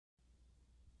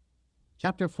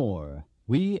Chapter 4,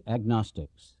 We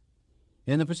Agnostics.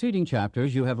 In the preceding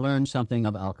chapters, you have learned something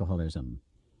of alcoholism.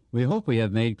 We hope we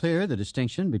have made clear the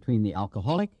distinction between the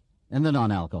alcoholic and the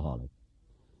non-alcoholic.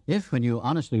 If, when you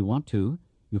honestly want to,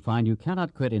 you find you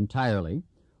cannot quit entirely,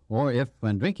 or if,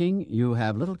 when drinking, you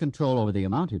have little control over the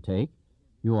amount you take,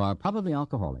 you are probably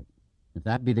alcoholic. If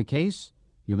that be the case,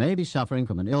 you may be suffering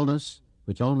from an illness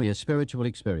which only a spiritual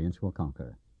experience will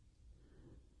conquer.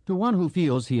 To one who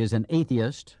feels he is an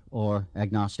atheist or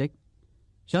agnostic,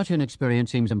 such an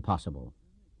experience seems impossible.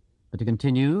 But to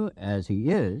continue as he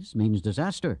is means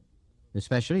disaster,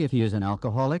 especially if he is an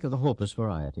alcoholic of the hopeless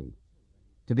variety.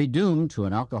 To be doomed to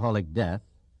an alcoholic death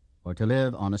or to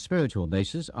live on a spiritual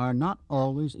basis are not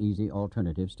always easy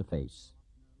alternatives to face.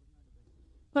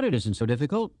 But it isn't so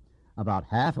difficult. About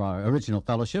half of our original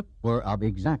fellowship were of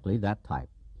exactly that type.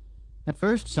 At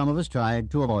first, some of us tried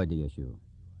to avoid the issue.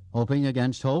 Hoping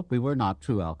against hope, we were not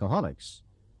true alcoholics.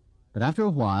 But after a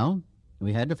while,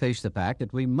 we had to face the fact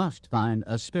that we must find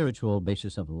a spiritual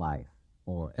basis of life,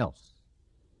 or else.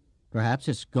 Perhaps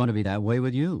it's going to be that way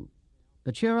with you.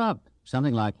 But cheer up.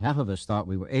 Something like half of us thought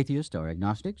we were atheists or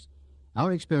agnostics.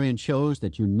 Our experience shows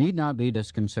that you need not be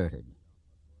disconcerted.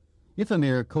 If a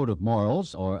mere code of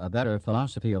morals or a better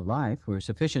philosophy of life were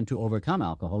sufficient to overcome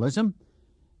alcoholism,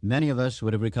 many of us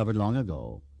would have recovered long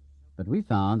ago. But we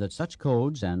found that such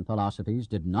codes and philosophies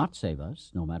did not save us,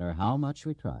 no matter how much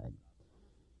we tried.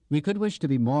 We could wish to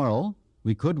be moral.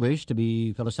 We could wish to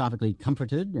be philosophically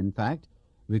comforted. In fact,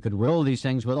 we could will these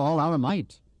things with all our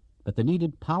might. But the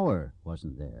needed power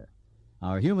wasn't there.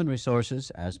 Our human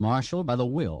resources, as marshaled by the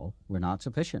will, were not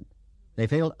sufficient. They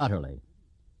failed utterly.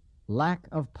 Lack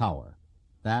of power.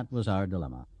 That was our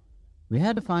dilemma. We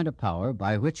had to find a power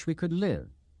by which we could live,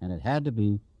 and it had to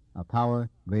be a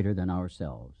power greater than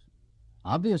ourselves.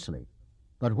 Obviously.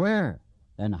 But where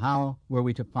and how were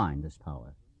we to find this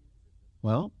power?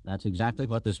 Well, that's exactly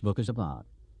what this book is about.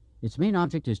 Its main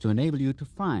object is to enable you to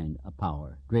find a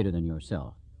power greater than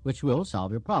yourself, which will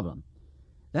solve your problem.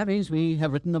 That means we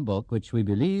have written a book which we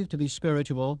believe to be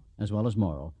spiritual as well as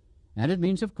moral, and it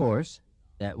means, of course,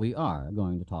 that we are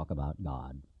going to talk about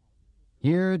God.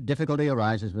 Here, difficulty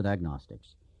arises with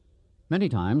agnostics. Many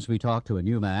times we talk to a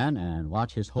new man and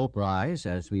watch his hope rise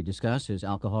as we discuss his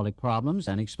alcoholic problems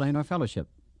and explain our fellowship.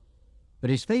 But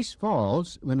his face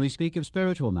falls when we speak of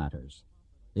spiritual matters,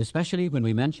 especially when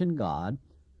we mention God,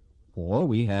 for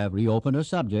we have reopened a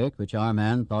subject which our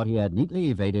man thought he had neatly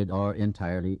evaded or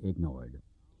entirely ignored.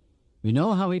 We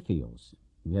know how he feels.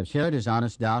 We have shared his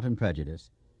honest doubt and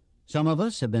prejudice. Some of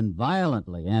us have been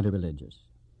violently anti-religious.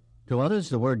 To others,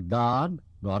 the word God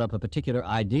brought up a particular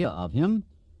idea of him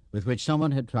with which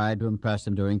someone had tried to impress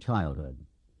them during childhood.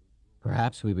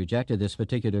 Perhaps we rejected this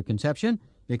particular conception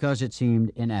because it seemed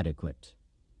inadequate.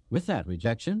 With that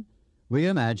rejection, we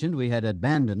imagined we had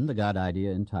abandoned the God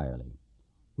idea entirely.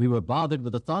 We were bothered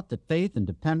with the thought that faith and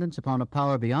dependence upon a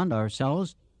power beyond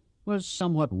ourselves was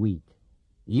somewhat weak,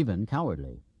 even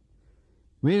cowardly.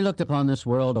 We looked upon this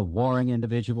world of warring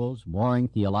individuals, warring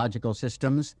theological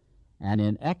systems, and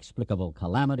inexplicable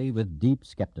calamity with deep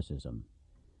skepticism.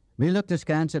 We looked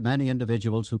askance at many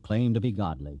individuals who claimed to be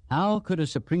godly. How could a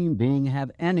supreme being have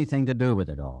anything to do with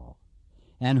it all?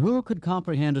 And who could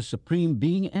comprehend a supreme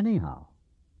being anyhow?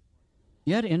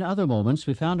 Yet in other moments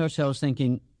we found ourselves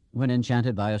thinking, when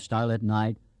enchanted by a starlit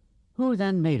night, who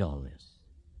then made all this?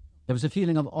 There was a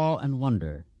feeling of awe and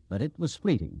wonder, but it was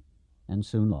fleeting and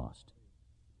soon lost.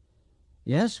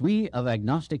 Yes, we of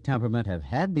agnostic temperament have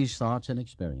had these thoughts and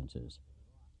experiences.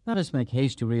 Let us make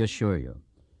haste to reassure you.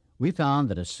 We found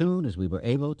that as soon as we were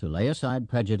able to lay aside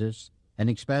prejudice and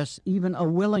express even a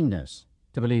willingness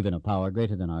to believe in a power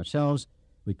greater than ourselves,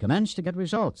 we commenced to get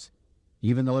results,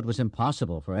 even though it was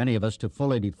impossible for any of us to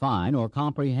fully define or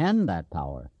comprehend that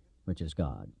power, which is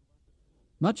God.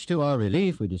 Much to our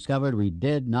relief, we discovered we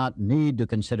did not need to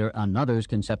consider another's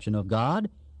conception of God.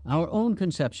 Our own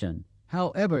conception,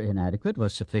 however inadequate,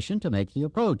 was sufficient to make the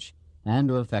approach and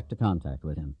to effect a contact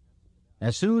with him.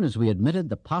 As soon as we admitted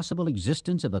the possible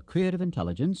existence of a creative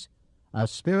intelligence, a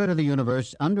spirit of the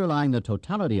universe underlying the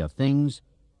totality of things,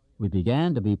 we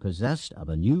began to be possessed of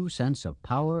a new sense of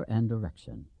power and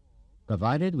direction,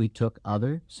 provided we took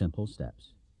other simple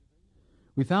steps.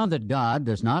 We found that God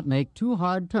does not make too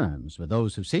hard terms with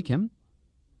those who seek him.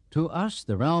 To us,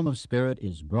 the realm of spirit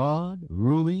is broad,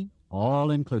 roomy,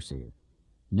 all-inclusive,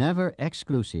 never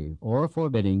exclusive or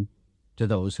forbidding to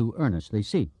those who earnestly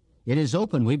seek. It is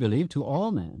open, we believe, to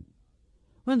all men.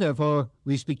 When, therefore,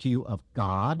 we speak to you of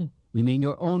God, we mean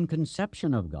your own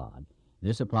conception of God.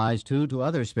 This applies, too, to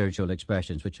other spiritual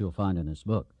expressions which you'll find in this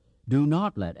book. Do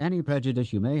not let any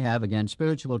prejudice you may have against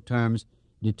spiritual terms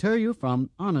deter you from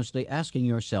honestly asking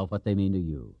yourself what they mean to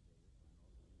you.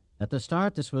 At the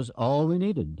start, this was all we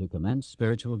needed to commence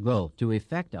spiritual growth, to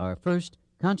effect our first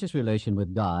conscious relation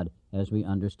with God as we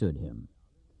understood Him.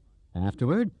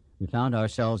 Afterward, we found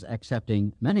ourselves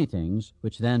accepting many things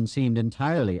which then seemed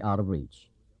entirely out of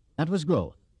reach. That was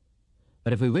growth.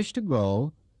 But if we wished to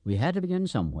grow, we had to begin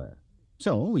somewhere.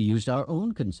 So we used our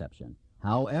own conception,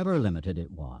 however limited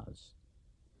it was.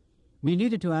 We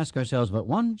needed to ask ourselves but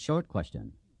one short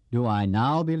question: do I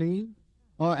now believe,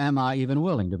 or am I even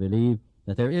willing to believe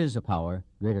that there is a power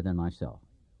greater than myself?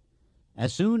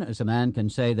 As soon as a man can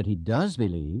say that he does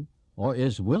believe, or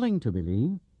is willing to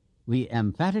believe, we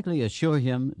emphatically assure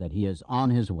him that he is on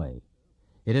his way.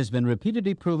 It has been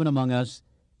repeatedly proven among us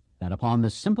that upon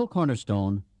this simple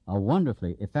cornerstone, a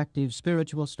wonderfully effective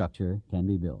spiritual structure can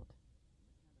be built.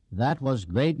 That was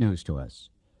great news to us,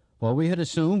 for we had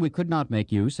assumed we could not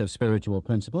make use of spiritual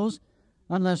principles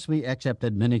unless we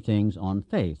accepted many things on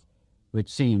faith,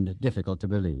 which seemed difficult to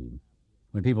believe.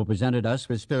 When people presented us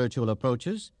with spiritual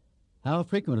approaches, how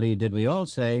frequently did we all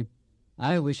say,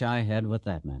 "I wish I had what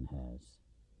that man has.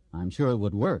 I'm sure it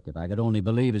would work if I could only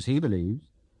believe as he believes,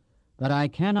 but I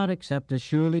cannot accept as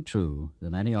surely true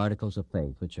the many articles of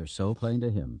faith which are so plain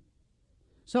to him."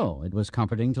 So it was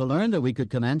comforting to learn that we could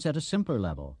commence at a simpler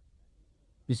level.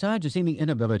 Besides a seeming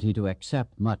inability to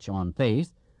accept much on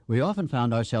faith, we often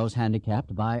found ourselves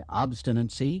handicapped by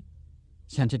obstinacy,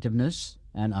 sensitiveness,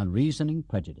 and unreasoning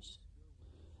prejudice.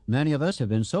 Many of us have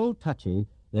been so touchy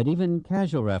that even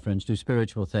casual reference to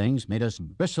spiritual things made us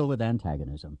bristle with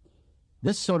antagonism.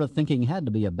 This sort of thinking had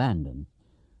to be abandoned.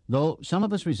 Though some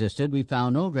of us resisted, we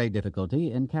found no great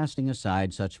difficulty in casting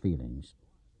aside such feelings.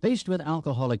 Faced with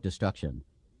alcoholic destruction,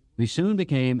 we soon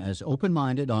became as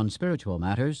open-minded on spiritual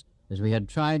matters as we had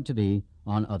tried to be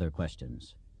on other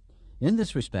questions. In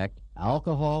this respect,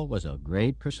 alcohol was a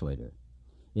great persuader.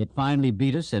 It finally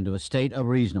beat us into a state of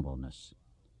reasonableness.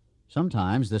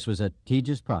 Sometimes this was a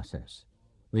tedious process.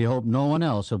 We hope no one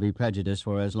else will be prejudiced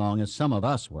for as long as some of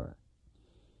us were.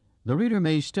 The reader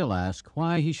may still ask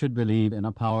why he should believe in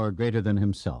a power greater than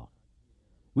himself.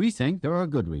 We think there are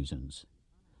good reasons.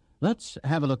 Let's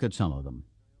have a look at some of them.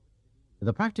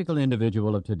 The practical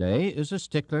individual of today is a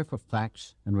stickler for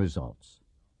facts and results.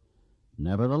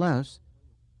 Nevertheless,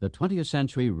 the 20th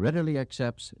century readily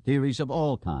accepts theories of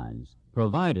all kinds,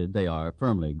 provided they are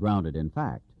firmly grounded in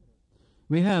fact.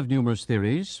 We have numerous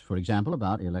theories, for example,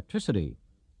 about electricity.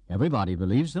 Everybody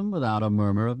believes them without a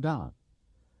murmur of doubt.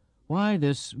 Why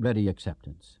this ready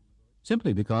acceptance?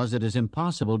 Simply because it is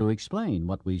impossible to explain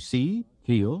what we see,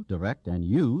 feel, direct, and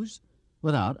use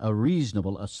without a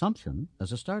reasonable assumption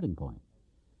as a starting point.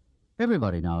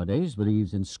 Everybody nowadays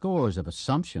believes in scores of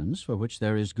assumptions for which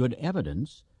there is good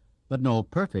evidence, but no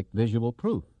perfect visual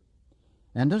proof.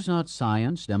 And does not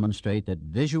science demonstrate that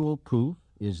visual proof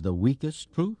is the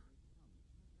weakest proof?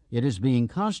 It is being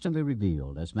constantly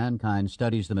revealed as mankind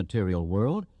studies the material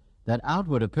world that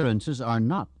outward appearances are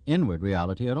not inward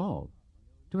reality at all.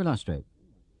 To illustrate,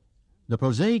 the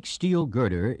prosaic steel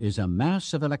girder is a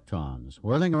mass of electrons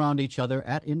whirling around each other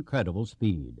at incredible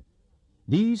speed.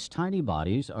 These tiny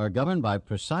bodies are governed by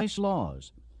precise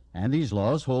laws, and these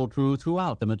laws hold true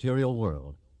throughout the material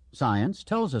world. Science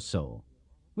tells us so.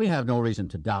 We have no reason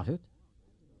to doubt it.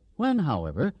 When,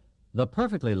 however, the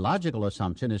perfectly logical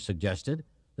assumption is suggested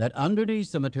that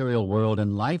underneath the material world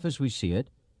and life as we see it,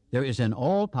 there is an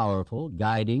all-powerful,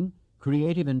 guiding,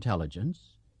 creative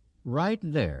intelligence, right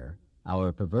there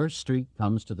our perverse streak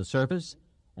comes to the surface,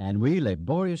 and we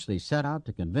laboriously set out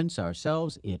to convince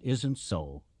ourselves it isn't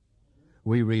so.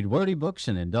 We read wordy books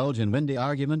and indulge in windy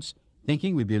arguments,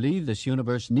 thinking we believe this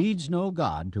universe needs no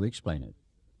God to explain it.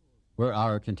 Were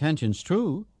our contentions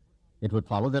true, it would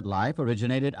follow that life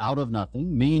originated out of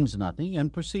nothing, means nothing,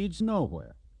 and proceeds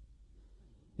nowhere.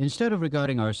 Instead of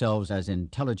regarding ourselves as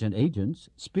intelligent agents,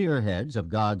 spearheads of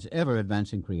God's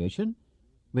ever-advancing creation,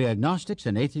 we agnostics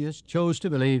and atheists chose to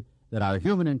believe that our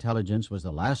human intelligence was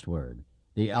the last word,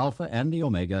 the Alpha and the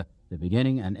Omega, the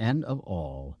beginning and end of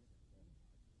all.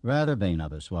 Rather vain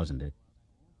of us, wasn't it?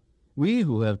 We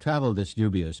who have traveled this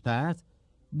dubious path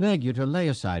beg you to lay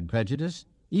aside prejudice,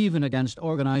 even against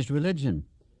organized religion.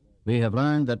 We have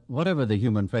learned that whatever the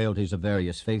human frailties of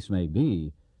various faiths may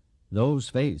be, those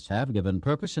faiths have given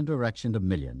purpose and direction to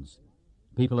millions.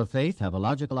 People of faith have a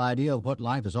logical idea of what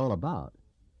life is all about.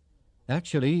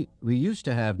 Actually, we used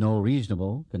to have no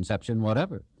reasonable conception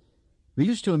whatever. We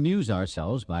used to amuse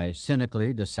ourselves by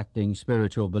cynically dissecting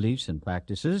spiritual beliefs and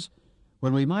practices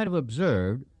when we might have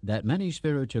observed that many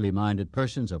spiritually minded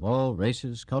persons of all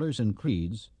races, colors, and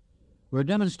creeds were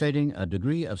demonstrating a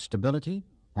degree of stability,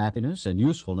 happiness, and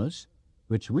usefulness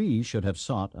which we should have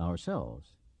sought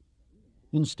ourselves.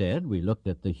 Instead, we looked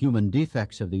at the human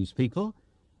defects of these people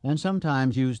and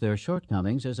sometimes used their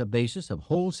shortcomings as a basis of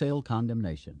wholesale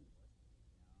condemnation.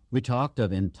 We talked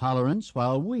of intolerance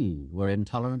while we were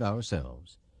intolerant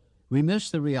ourselves. We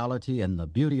missed the reality and the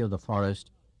beauty of the forest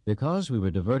because we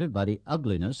were diverted by the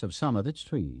ugliness of some of its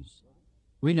trees.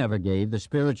 We never gave the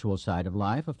spiritual side of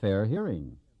life a fair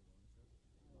hearing.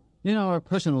 In our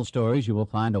personal stories, you will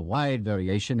find a wide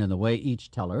variation in the way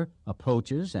each teller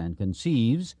approaches and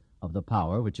conceives of the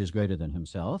power which is greater than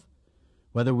himself.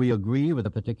 Whether we agree with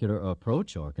a particular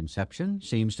approach or conception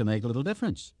seems to make little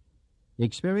difference.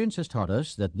 Experience has taught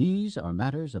us that these are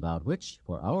matters about which,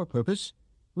 for our purpose,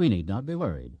 we need not be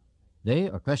worried. They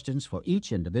are questions for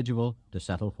each individual to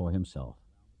settle for himself.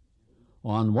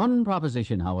 On one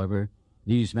proposition, however,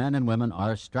 these men and women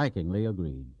are strikingly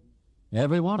agreed.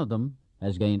 Every one of them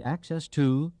has gained access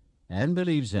to and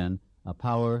believes in a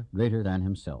power greater than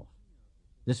himself.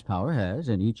 This power has,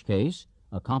 in each case,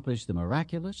 accomplished the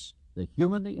miraculous, the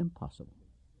humanly impossible.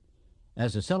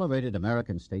 As a celebrated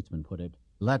American statesman put it,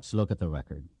 let's look at the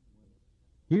record.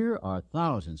 Here are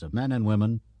thousands of men and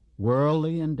women,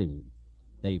 worldly indeed.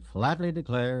 They flatly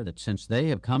declare that since they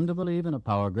have come to believe in a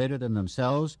power greater than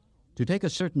themselves, to take a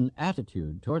certain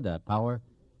attitude toward that power,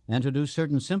 and to do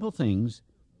certain simple things,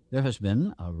 there has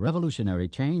been a revolutionary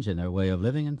change in their way of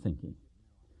living and thinking.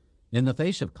 In the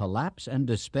face of collapse and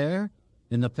despair,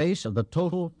 in the face of the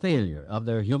total failure of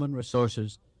their human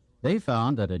resources, they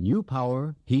found that a new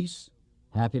power, peace,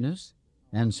 happiness,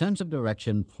 and sense of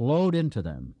direction flowed into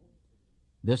them.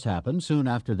 This happened soon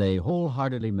after they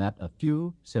wholeheartedly met a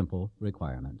few simple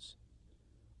requirements.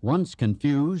 Once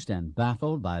confused and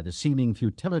baffled by the seeming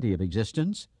futility of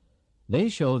existence, they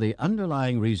show the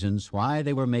underlying reasons why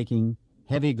they were making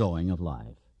heavy going of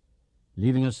life.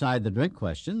 Leaving aside the drink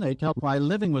question, they tell why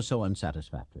living was so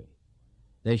unsatisfactory.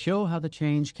 They show how the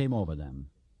change came over them.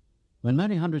 When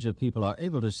many hundreds of people are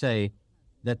able to say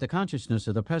that the consciousness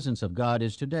of the presence of God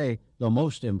is today the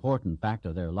most important fact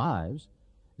of their lives,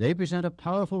 they present a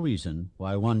powerful reason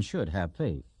why one should have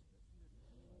faith.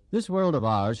 This world of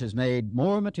ours has made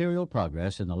more material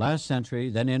progress in the last century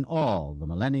than in all the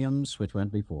millenniums which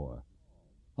went before.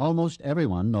 Almost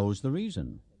everyone knows the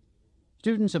reason.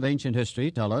 Students of ancient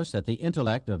history tell us that the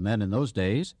intellect of men in those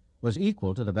days was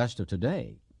equal to the best of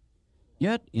today.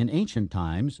 Yet, in ancient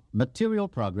times, material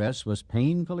progress was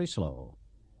painfully slow.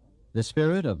 The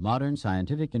spirit of modern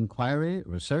scientific inquiry,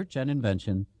 research, and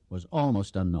invention was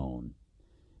almost unknown.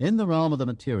 In the realm of the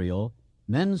material,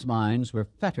 men's minds were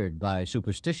fettered by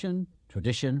superstition,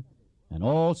 tradition, and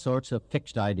all sorts of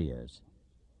fixed ideas.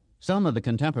 Some of the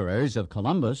contemporaries of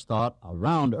Columbus thought a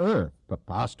round earth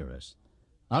preposterous.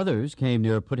 Others came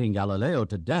near putting Galileo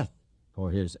to death for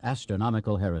his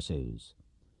astronomical heresies.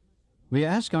 We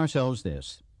ask ourselves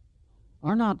this: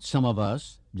 are not some of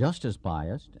us just as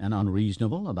biased and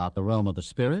unreasonable about the realm of the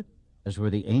spirit as were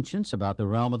the ancients about the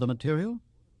realm of the material?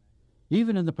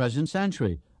 Even in the present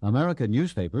century, American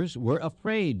newspapers were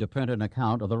afraid to print an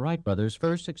account of the Wright brothers'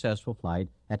 first successful flight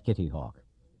at Kitty Hawk.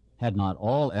 Had not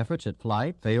all efforts at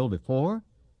flight failed before?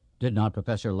 Did not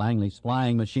Professor Langley's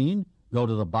flying machine go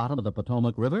to the bottom of the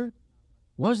Potomac River?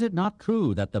 Was it not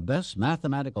true that the best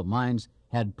mathematical minds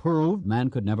had proved man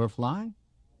could never fly?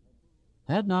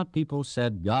 Had not people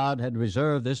said God had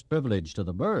reserved this privilege to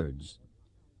the birds?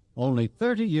 Only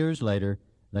 30 years later,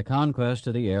 the conquest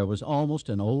of the air was almost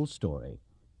an old story,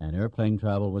 and airplane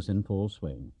travel was in full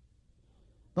swing.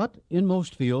 But in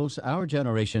most fields, our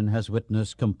generation has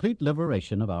witnessed complete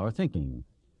liberation of our thinking.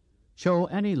 Show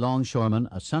any longshoreman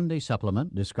a Sunday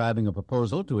supplement describing a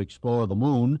proposal to explore the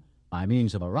moon by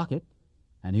means of a rocket,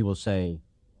 and he will say,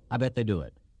 "I bet they do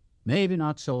it. Maybe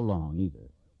not so long,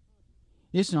 either."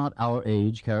 Is not our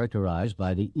age characterized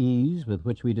by the ease with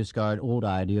which we discard old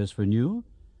ideas for new,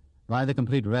 by the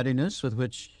complete readiness with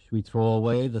which we throw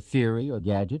away the theory or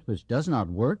gadget which does not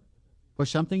work for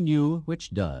something new which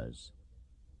does?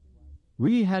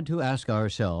 We had to ask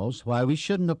ourselves why we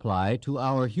shouldn't apply to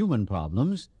our human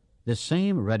problems the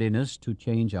same readiness to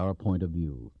change our point of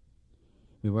view.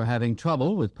 We were having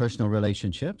trouble with personal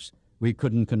relationships. We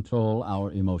couldn't control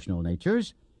our emotional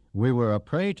natures. We were a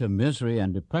prey to misery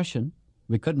and depression.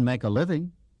 We couldn't make a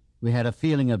living. We had a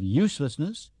feeling of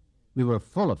uselessness. We were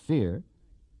full of fear.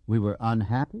 We were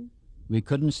unhappy. We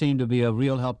couldn't seem to be a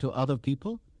real help to other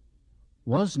people.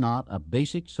 Was not a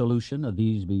basic solution of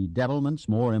these bedevilments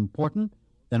more important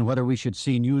than whether we should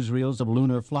see newsreels of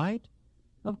lunar flight?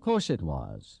 Of course it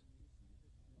was.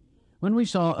 When we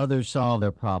saw others solve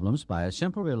their problems by a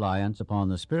simple reliance upon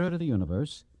the spirit of the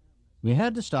universe, we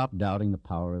had to stop doubting the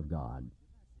power of God.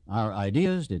 Our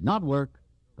ideas did not work,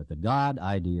 but the God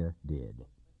idea did.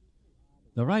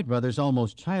 The Wright brothers'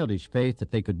 almost childish faith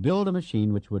that they could build a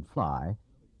machine which would fly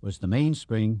was the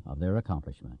mainspring of their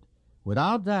accomplishment.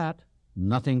 Without that,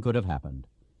 nothing could have happened.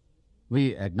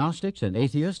 We agnostics and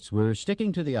atheists were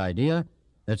sticking to the idea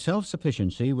that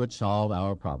self-sufficiency would solve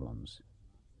our problems.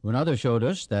 When others showed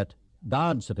us that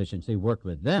God's sufficiency worked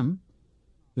with them,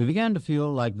 we began to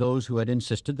feel like those who had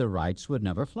insisted the Wrights would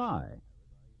never fly.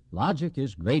 Logic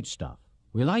is great stuff.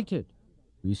 We liked it.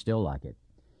 We still like it.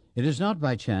 It is not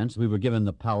by chance we were given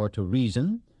the power to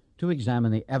reason, to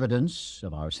examine the evidence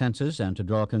of our senses, and to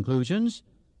draw conclusions.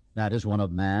 That is one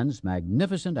of man's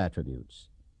magnificent attributes.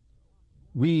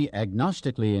 We,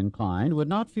 agnostically inclined, would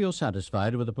not feel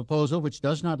satisfied with a proposal which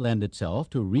does not lend itself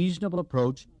to reasonable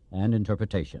approach and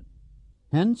interpretation.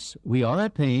 Hence, we are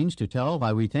at pains to tell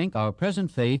why we think our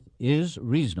present faith is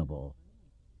reasonable,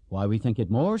 why we think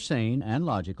it more sane and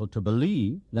logical to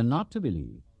believe than not to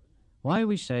believe, why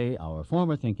we say our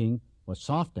former thinking was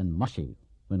soft and mushy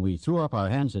when we threw up our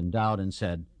hands in doubt and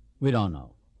said, "We don't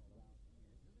know."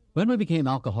 When we became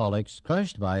alcoholics,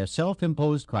 crushed by a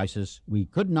self-imposed crisis we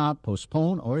could not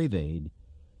postpone or evade,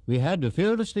 we had to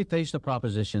fearlessly face the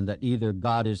proposition that either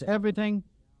God is everything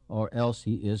or else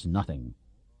he is nothing.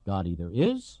 God either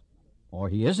is or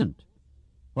he isn't.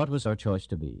 What was our choice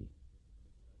to be?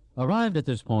 Arrived at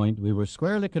this point, we were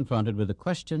squarely confronted with the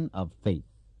question of faith.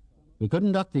 We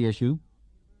couldn't duck the issue.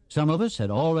 Some of us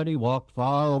had already walked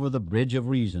far over the bridge of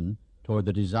reason toward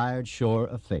the desired shore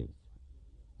of faith.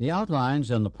 The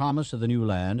outlines and the promise of the new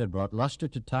land had brought luster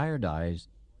to tired eyes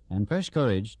and fresh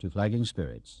courage to flagging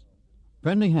spirits.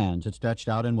 Friendly hands had stretched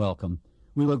out in welcome.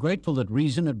 We were grateful that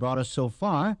reason had brought us so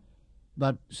far,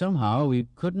 but somehow we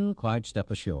couldn't quite step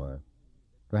ashore.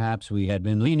 Perhaps we had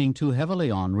been leaning too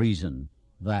heavily on reason,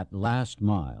 that last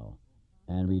mile,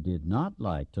 and we did not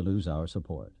like to lose our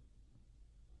support.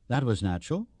 That was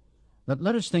natural, but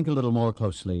let us think a little more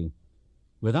closely.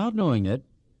 Without knowing it,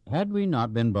 had we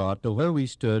not been brought to where we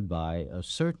stood by a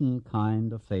certain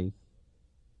kind of faith?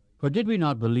 For did we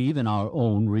not believe in our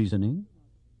own reasoning?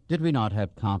 Did we not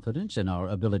have confidence in our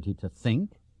ability to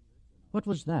think? What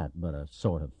was that but a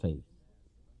sort of faith?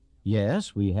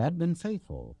 Yes, we had been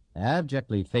faithful,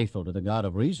 abjectly faithful to the God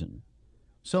of reason.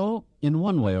 So, in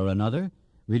one way or another,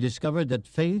 we discovered that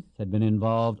faith had been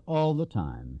involved all the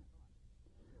time.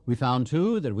 We found,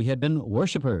 too, that we had been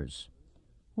worshipers.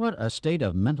 What a state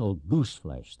of mental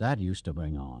gooseflesh that used to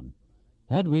bring on.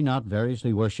 Had we not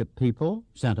variously worshipped people,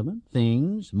 sentiment,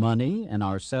 things, money, and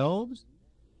ourselves?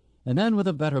 And then, with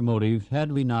a better motive,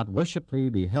 had we not worshipfully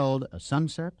beheld a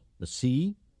sunset, the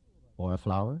sea, or a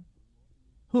flower?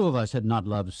 Who of us had not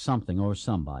loved something or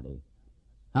somebody?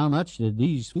 How much did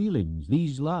these feelings,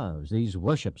 these loves, these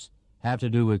worships have to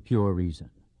do with pure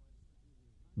reason?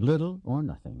 Little or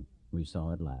nothing, we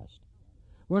saw at last.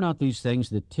 Were not these things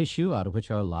the tissue out of which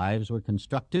our lives were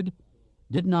constructed?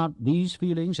 Did not these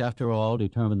feelings, after all,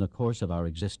 determine the course of our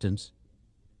existence?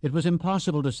 It was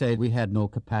impossible to say we had no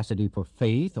capacity for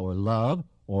faith or love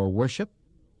or worship.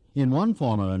 In one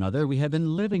form or another, we had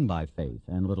been living by faith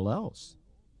and little else.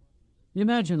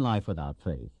 Imagine life without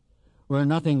faith. Were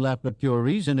nothing left but pure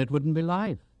reason, it wouldn't be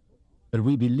life. But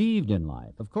we believed in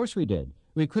life. Of course we did.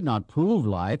 We could not prove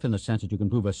life in the sense that you can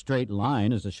prove a straight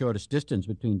line as the shortest distance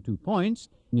between 2 points,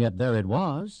 and yet there it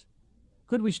was.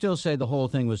 Could we still say the whole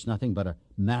thing was nothing but a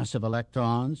mass of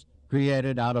electrons,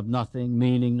 created out of nothing,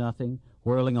 meaning nothing,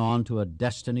 whirling on to a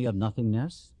destiny of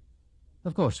nothingness?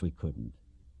 Of course we couldn't.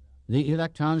 The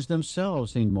electrons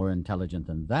themselves seemed more intelligent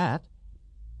than that.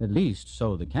 At least,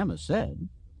 so the chemist said.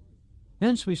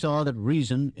 Hence we saw that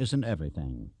reason isn't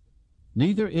everything.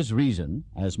 Neither is reason,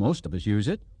 as most of us use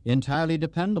it, entirely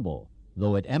dependable,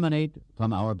 though it emanate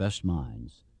from our best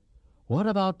minds. What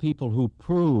about people who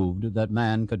proved that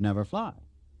man could never fly?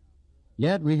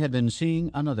 Yet we had been seeing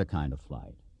another kind of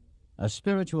flight, a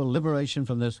spiritual liberation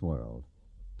from this world.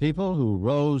 People who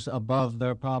rose above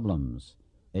their problems.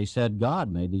 They said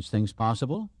God made these things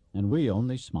possible, and we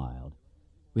only smiled.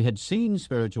 We had seen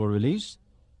spiritual release,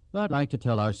 but like to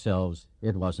tell ourselves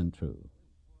it wasn't true.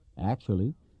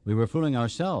 Actually, we were fooling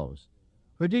ourselves,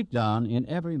 for deep down in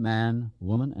every man,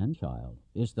 woman, and child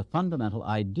is the fundamental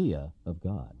idea of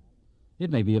God. It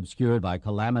may be obscured by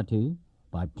calamity,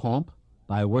 by pomp,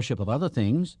 by worship of other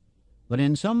things, but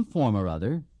in some form or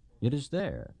other it is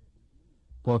there.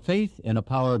 For faith in a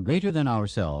power greater than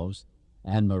ourselves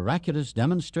and miraculous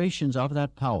demonstrations of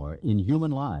that power in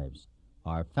human lives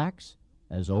are facts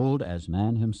as old as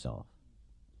man himself.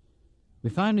 We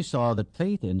finally saw that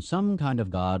faith in some kind of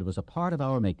God was a part of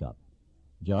our makeup,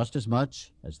 just as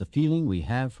much as the feeling we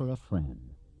have for a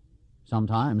friend.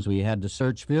 Sometimes we had to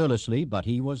search fearlessly, but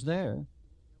he was there.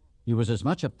 He was as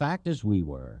much a fact as we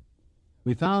were.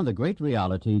 we found the great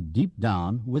reality deep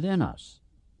down within us.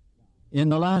 In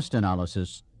the last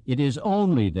analysis, it is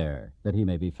only there that he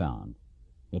may be found.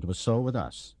 It was so with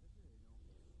us.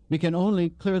 We can only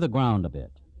clear the ground a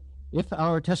bit. If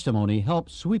our testimony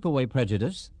helps sweep away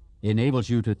prejudice, enables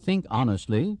you to think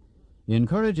honestly,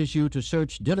 encourages you to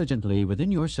search diligently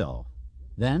within yourself,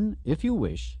 then, if you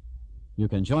wish, you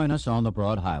can join us on the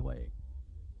broad highway.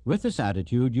 With this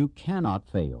attitude, you cannot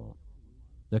fail.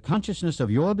 The consciousness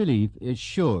of your belief is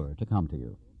sure to come to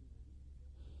you.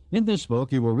 In this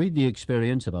book, you will read the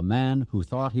experience of a man who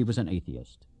thought he was an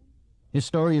atheist. His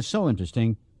story is so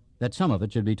interesting that some of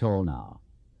it should be told now.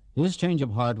 His change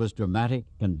of heart was dramatic,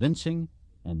 convincing,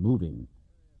 and moving.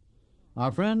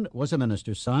 Our friend was a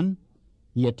minister's son.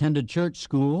 He attended church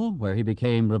school, where he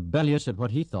became rebellious at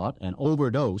what he thought an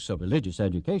overdose of religious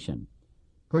education.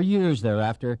 For years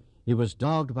thereafter, he was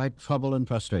dogged by trouble and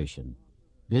frustration.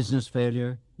 Business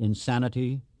failure,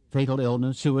 insanity, fatal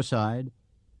illness, suicide.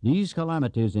 These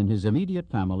calamities in his immediate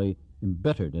family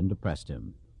embittered and depressed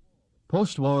him.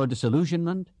 Post-war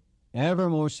disillusionment, ever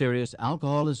more serious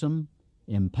alcoholism,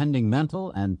 impending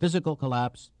mental and physical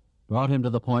collapse brought him to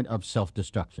the point of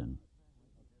self-destruction.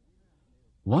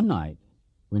 One night,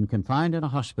 when confined in a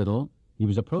hospital, he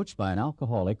was approached by an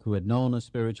alcoholic who had known a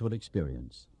spiritual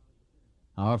experience.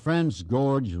 Our friend's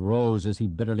gorge rose as he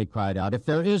bitterly cried out, "If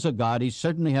there is a God, he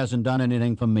certainly hasn't done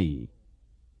anything for me."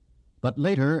 But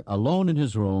later, alone in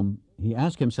his room, he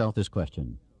asked himself this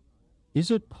question: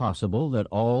 is it possible that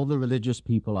all the religious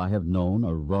people I have known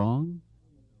are wrong?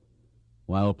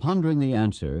 While pondering the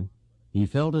answer, he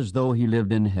felt as though he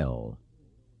lived in hell.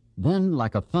 Then,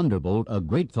 like a thunderbolt, a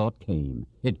great thought came.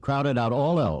 It crowded out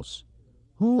all else.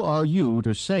 Who are you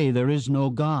to say there is no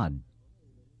God?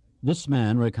 This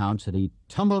man recounts that he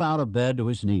tumbled out of bed to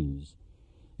his knees.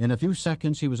 In a few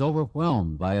seconds, he was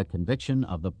overwhelmed by a conviction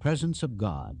of the presence of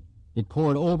God. It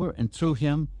poured over and through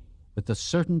him with the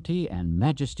certainty and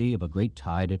majesty of a great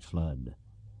tide at flood.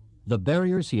 The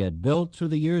barriers he had built through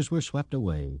the years were swept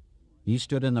away. He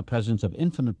stood in the presence of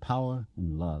infinite power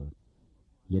and love.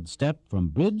 He had stepped from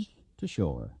bridge to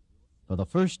shore. For the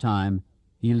first time,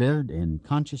 he lived in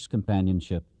conscious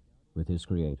companionship with his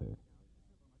Creator.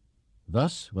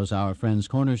 Thus was our friend's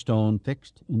cornerstone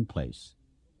fixed in place.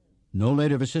 No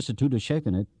later vicissitude has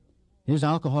shaken it. His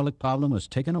alcoholic problem was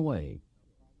taken away.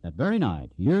 That very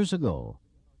night, years ago,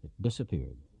 it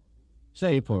disappeared.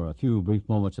 Save for a few brief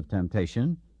moments of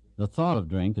temptation, the thought of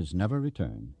drink has never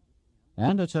returned.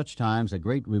 And at such times a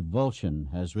great revulsion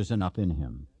has risen up in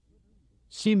him.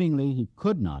 Seemingly he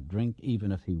could not drink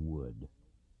even if he would.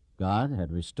 God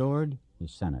had restored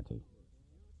his sanity.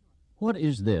 What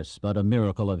is this but a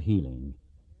miracle of healing?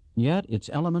 Yet its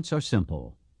elements are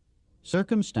simple.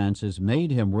 Circumstances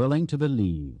made him willing to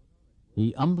believe.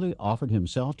 He humbly offered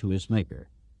himself to his Maker.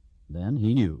 Then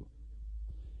he knew.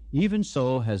 Even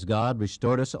so has God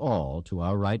restored us all to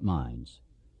our right minds.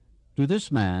 To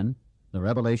this man, the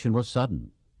revelation was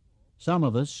sudden. Some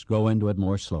of us grow into it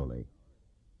more slowly.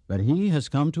 But he has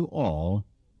come to all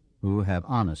who have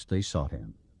honestly sought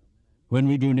him. When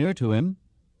we drew near to him,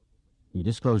 he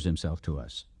disclosed himself to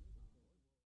us.